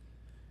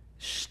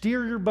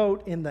 Steer your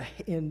boat in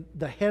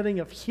the heading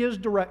of His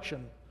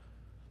direction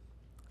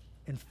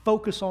and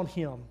focus on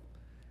Him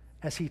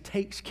as He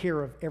takes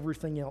care of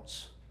everything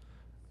else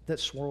that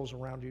swirls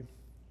around you.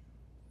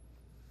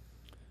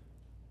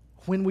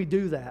 When we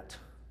do that,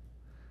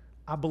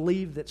 I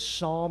believe that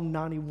Psalm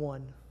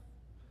 91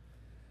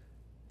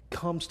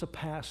 comes to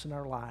pass in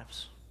our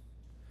lives.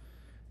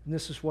 And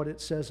this is what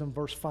it says in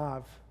verse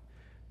 5.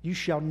 You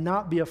shall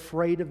not be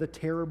afraid of the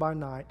terror by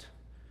night,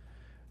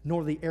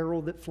 nor the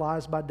arrow that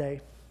flies by day,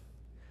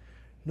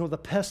 nor the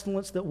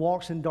pestilence that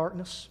walks in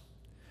darkness,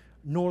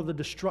 nor the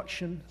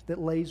destruction that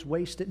lays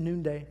waste at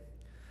noonday.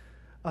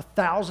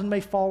 1,000 may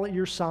fall at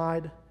your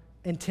side,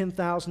 and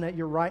 10,000 at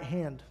your right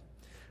hand,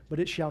 but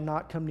it shall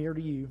not come near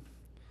to you.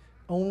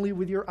 Only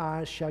with your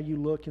eyes shall you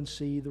look and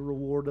see the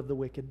reward of the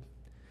wicked.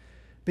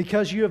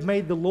 Because you have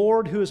made the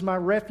Lord, who is my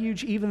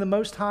refuge, even the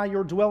Most High,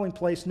 your dwelling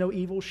place, no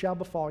evil shall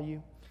befall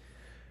you,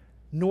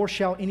 nor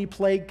shall any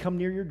plague come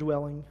near your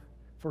dwelling,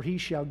 for He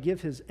shall give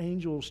His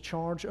angels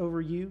charge over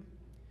you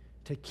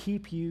to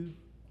keep you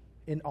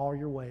in all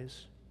your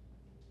ways.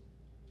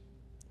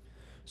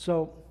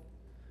 So,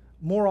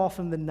 more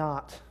often than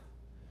not,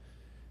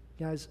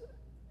 guys,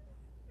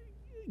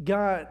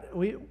 God,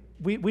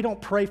 we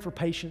don't pray for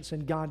patience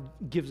and God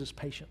gives us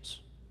patience.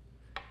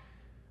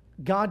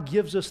 God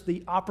gives us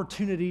the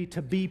opportunity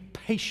to be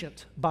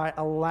patient by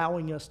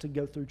allowing us to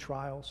go through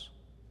trials.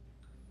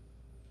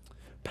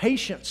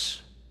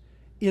 Patience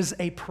is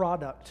a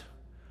product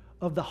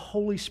of the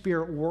Holy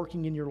Spirit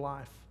working in your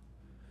life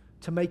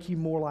to make you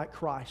more like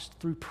Christ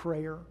through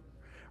prayer,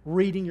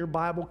 reading your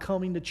Bible,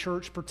 coming to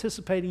church,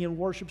 participating in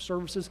worship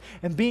services,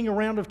 and being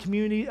around a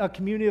community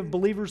of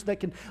believers that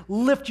can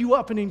lift you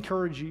up and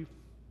encourage you.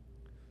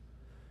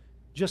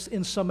 Just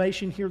in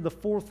summation here, the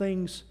four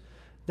things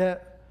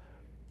that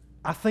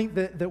I think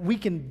that we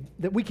can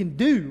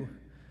do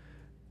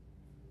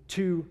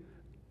to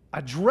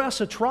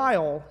address a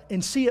trial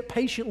and see it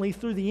patiently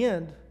through the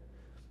end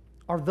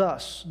are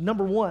thus.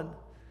 Number one,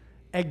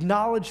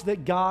 acknowledge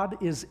that God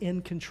is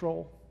in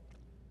control.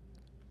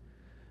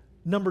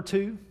 Number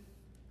two,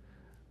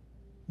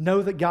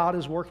 know that God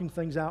is working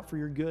things out for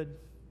your good.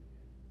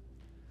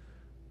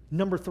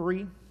 Number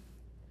three,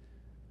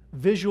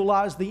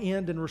 visualize the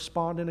end and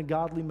respond in a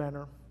godly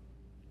manner.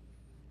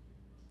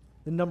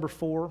 Then number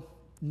four,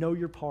 know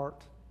your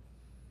part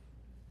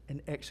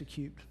and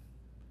execute.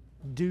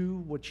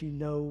 Do what you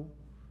know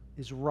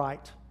is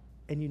right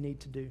and you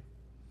need to do.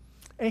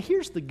 And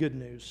here's the good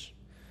news.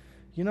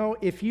 You know,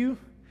 if you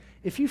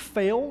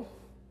fail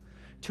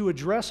to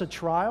address a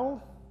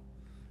trial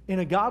in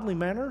a godly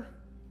manner,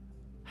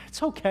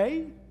 it's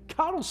okay.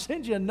 God will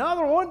send you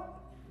another one.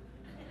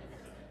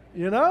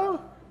 You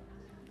know?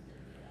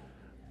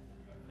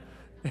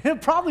 He'll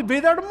probably be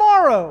there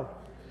tomorrow.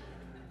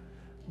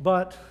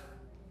 But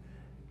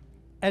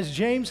as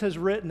James has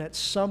written, at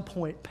some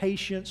point,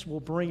 patience will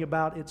bring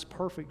about its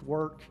perfect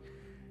work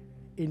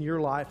in your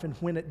life. And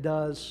when it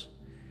does,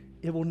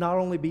 it will not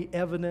only be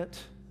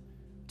evident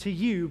to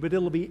you, but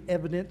it'll be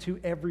evident to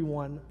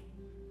everyone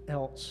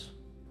else.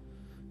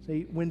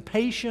 See, when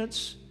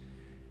patience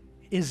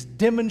is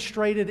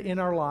demonstrated in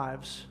our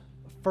lives,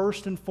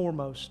 first and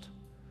foremost,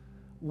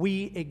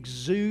 we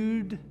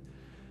exude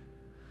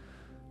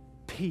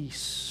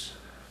peace.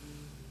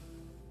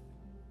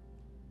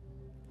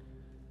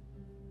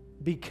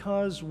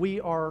 Because we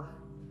are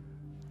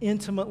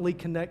intimately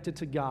connected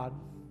to God.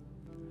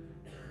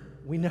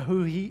 We know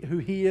who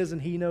He is,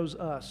 and He knows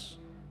us.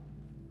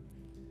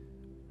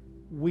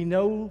 We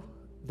know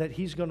that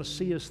He's going to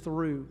see us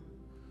through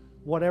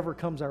whatever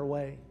comes our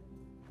way,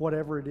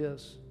 whatever it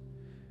is.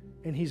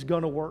 And He's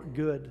going to work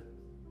good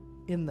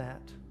in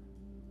that.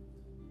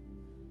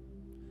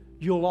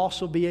 You'll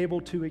also be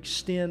able to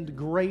extend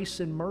grace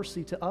and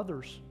mercy to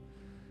others,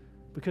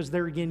 because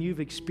there again, you've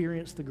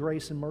experienced the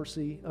grace and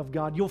mercy of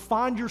God. You'll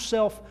find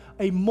yourself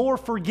a more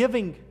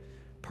forgiving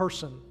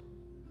person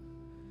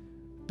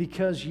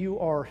because you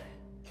are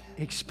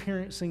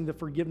experiencing the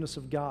forgiveness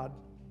of God.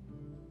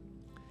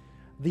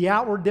 The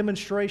outward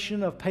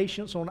demonstration of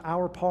patience on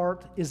our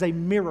part is a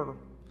mirror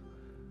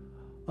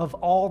of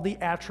all the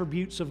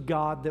attributes of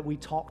God that we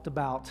talked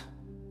about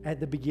at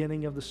the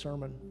beginning of the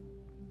sermon.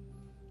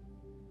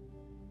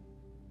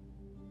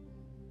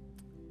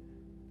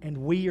 And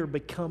we are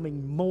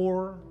becoming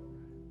more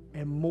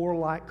and more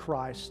like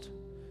Christ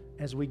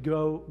as we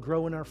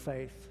grow in our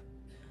faith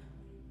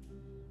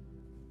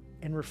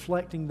and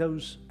reflecting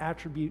those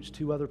attributes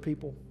to other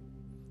people.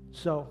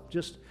 So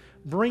just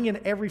bringing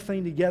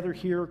everything together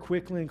here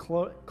quickly and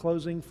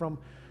closing from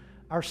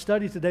our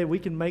study today, we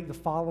can make the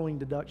following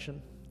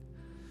deduction.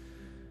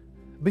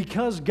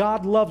 Because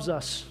God loves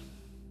us,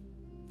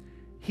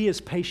 He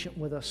is patient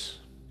with us.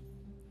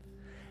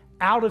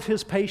 Out of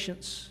His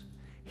patience,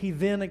 He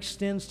then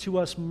extends to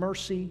us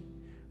mercy,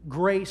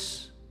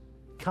 grace,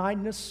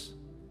 kindness,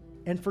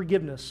 and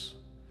forgiveness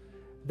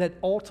that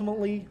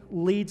ultimately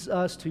leads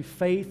us to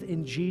faith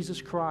in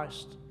Jesus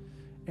Christ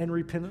and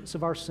repentance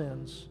of our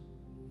sins.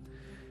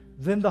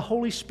 Then the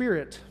Holy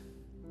Spirit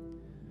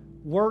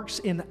works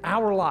in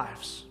our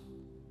lives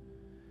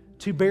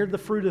to bear the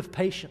fruit of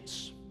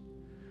patience,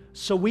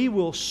 so we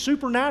will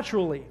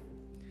supernaturally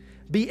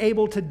be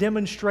able to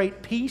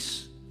demonstrate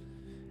peace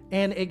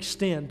and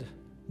extend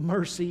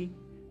mercy,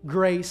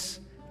 grace,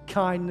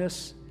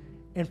 kindness,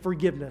 and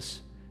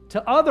forgiveness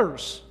to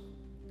others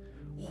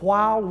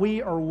while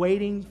we are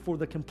waiting for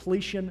the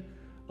completion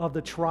of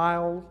the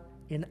trial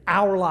in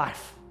our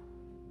life,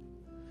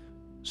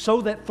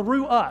 so that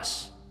through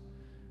us,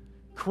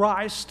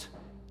 Christ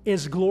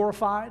is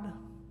glorified.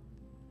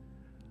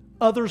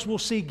 Others will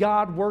see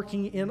God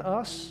working in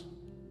us,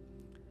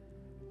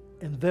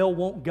 and they'll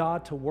want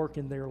God to work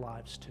in their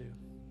lives too.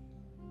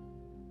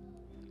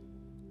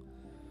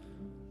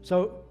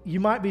 So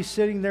you might be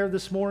sitting there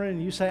this morning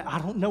and you say, I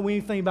don't know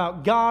anything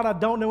about God. I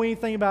don't know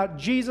anything about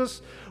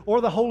Jesus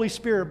or the Holy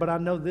Spirit, but I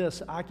know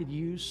this. I could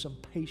use some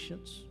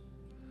patience.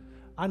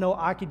 I know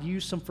I could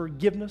use some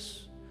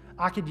forgiveness.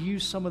 I could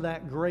use some of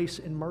that grace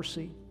and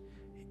mercy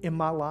in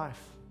my life.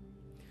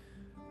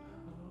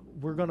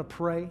 We're going to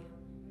pray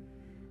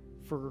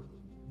for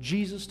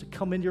Jesus to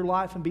come into your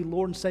life and be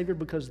Lord and Savior,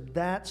 because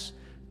that's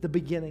the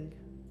beginning.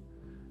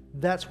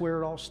 That's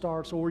where it all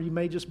starts. Or you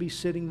may just be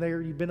sitting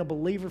there, you've been a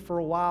believer for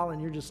a while,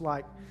 and you're just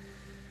like,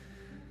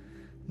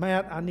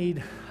 Matt, I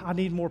need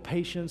more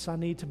patience. I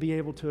need to be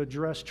able to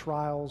address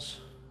trials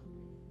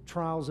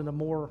in a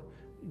more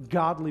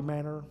godly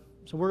manner.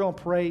 So we're going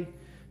to pray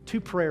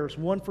two prayers,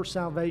 one for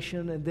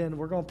salvation, and then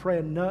we're going to pray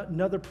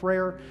another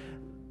prayer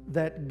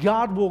that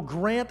God will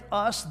grant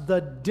us the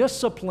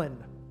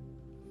discipline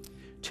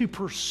to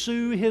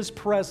pursue His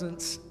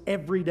presence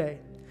every day.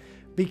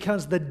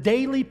 Because the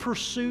daily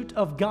pursuit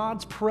of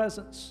God's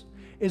presence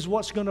is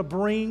what's going to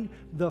bring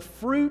the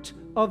fruit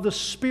of the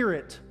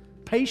Spirit,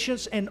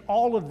 patience and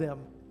all of them,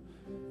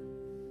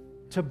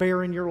 to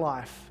bear in your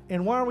life.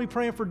 And why are we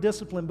praying for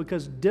discipline?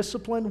 Because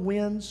discipline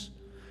wins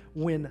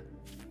when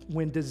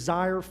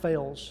desire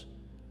fails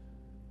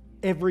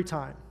every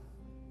time.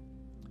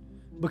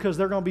 Because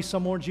there are going to be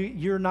some mornings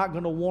you're not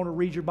going to want to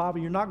read your Bible.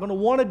 You're not going to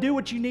want to do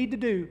what you need to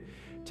do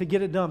to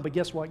get it done. But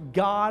guess what?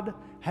 God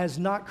has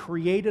not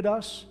created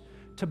us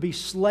to be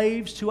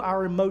slaves to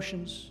our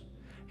emotions.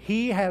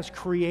 He has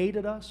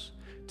created us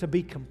to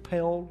be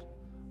compelled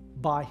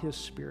by His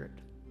Spirit.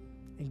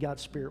 And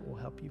God's Spirit will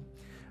help you.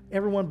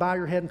 Everyone, bow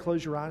your head and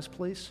close your eyes,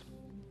 please.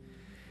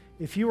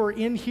 If you are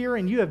in here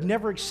and you have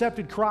never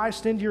accepted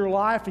Christ into your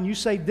life and you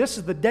say, this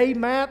is the day,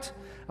 Matt,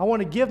 I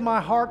want to give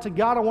my heart to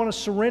God, I want to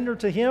surrender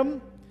to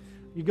Him,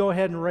 you go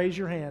ahead and raise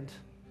your hand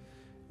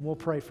and we'll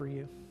pray for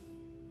you.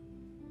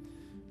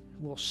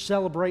 We'll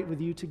celebrate with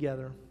you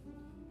together.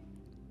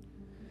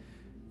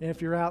 And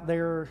if you're out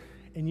there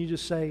and you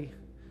just say,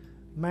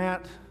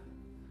 Matt,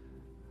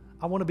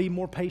 I want to be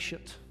more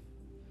patient.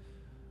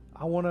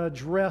 I want to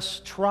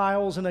address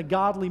trials in a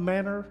godly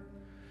manner.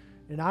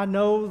 And I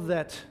know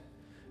that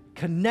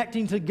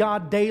connecting to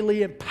God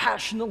daily and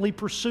passionately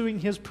pursuing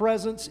His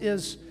presence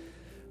is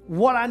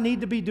what I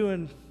need to be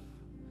doing.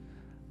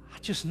 I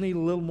just need a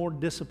little more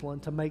discipline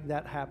to make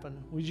that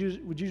happen. Would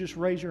you just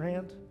raise your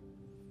hand?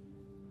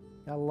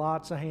 Got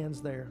lots of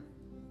hands there.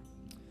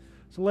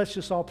 So let's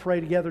just all pray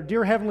together.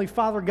 Dear Heavenly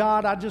Father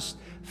God, I just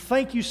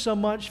thank you so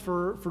much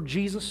for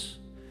Jesus,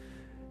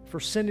 for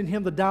sending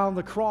him to die on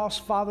the cross,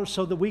 Father,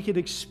 so that we could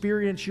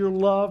experience your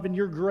love and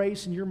your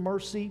grace and your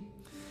mercy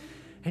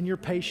and your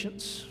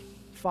patience,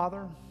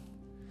 Father.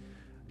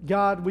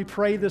 God, we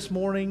pray this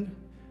morning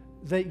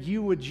that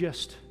you would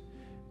just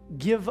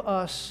give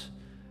us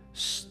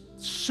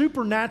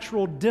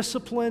supernatural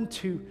discipline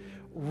to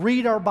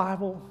read our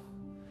Bible,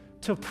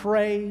 to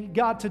pray,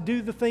 God, to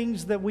do the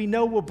things that we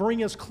know will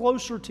bring us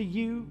closer to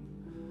you.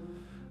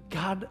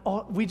 God,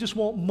 we just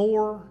want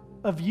more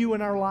of you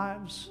in our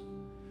lives.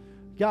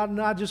 God,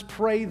 and I just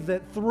pray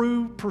that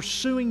through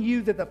pursuing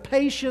you, that the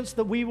patience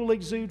that we will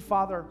exude,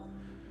 Father,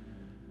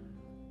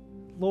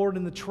 Lord,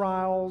 in the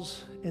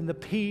trials and the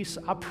peace,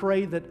 I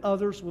pray that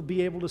others will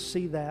be able to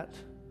see that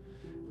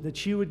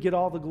you would get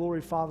all the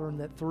glory, Father, and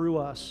that through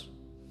us,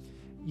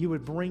 you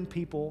would bring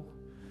people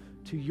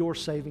to your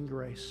saving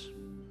grace.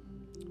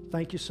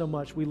 Thank you so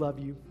much. We love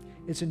you.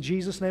 It's in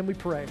Jesus' name we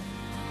pray.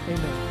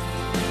 Amen.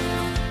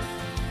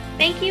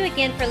 Thank you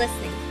again for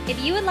listening.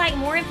 If you would like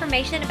more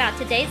information about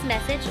today's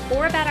message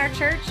or about our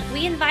church,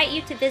 we invite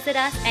you to visit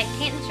us at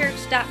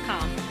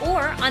cantonchurch.com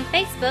or on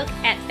Facebook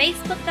at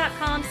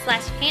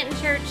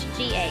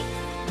facebook.com/cantonchurchga.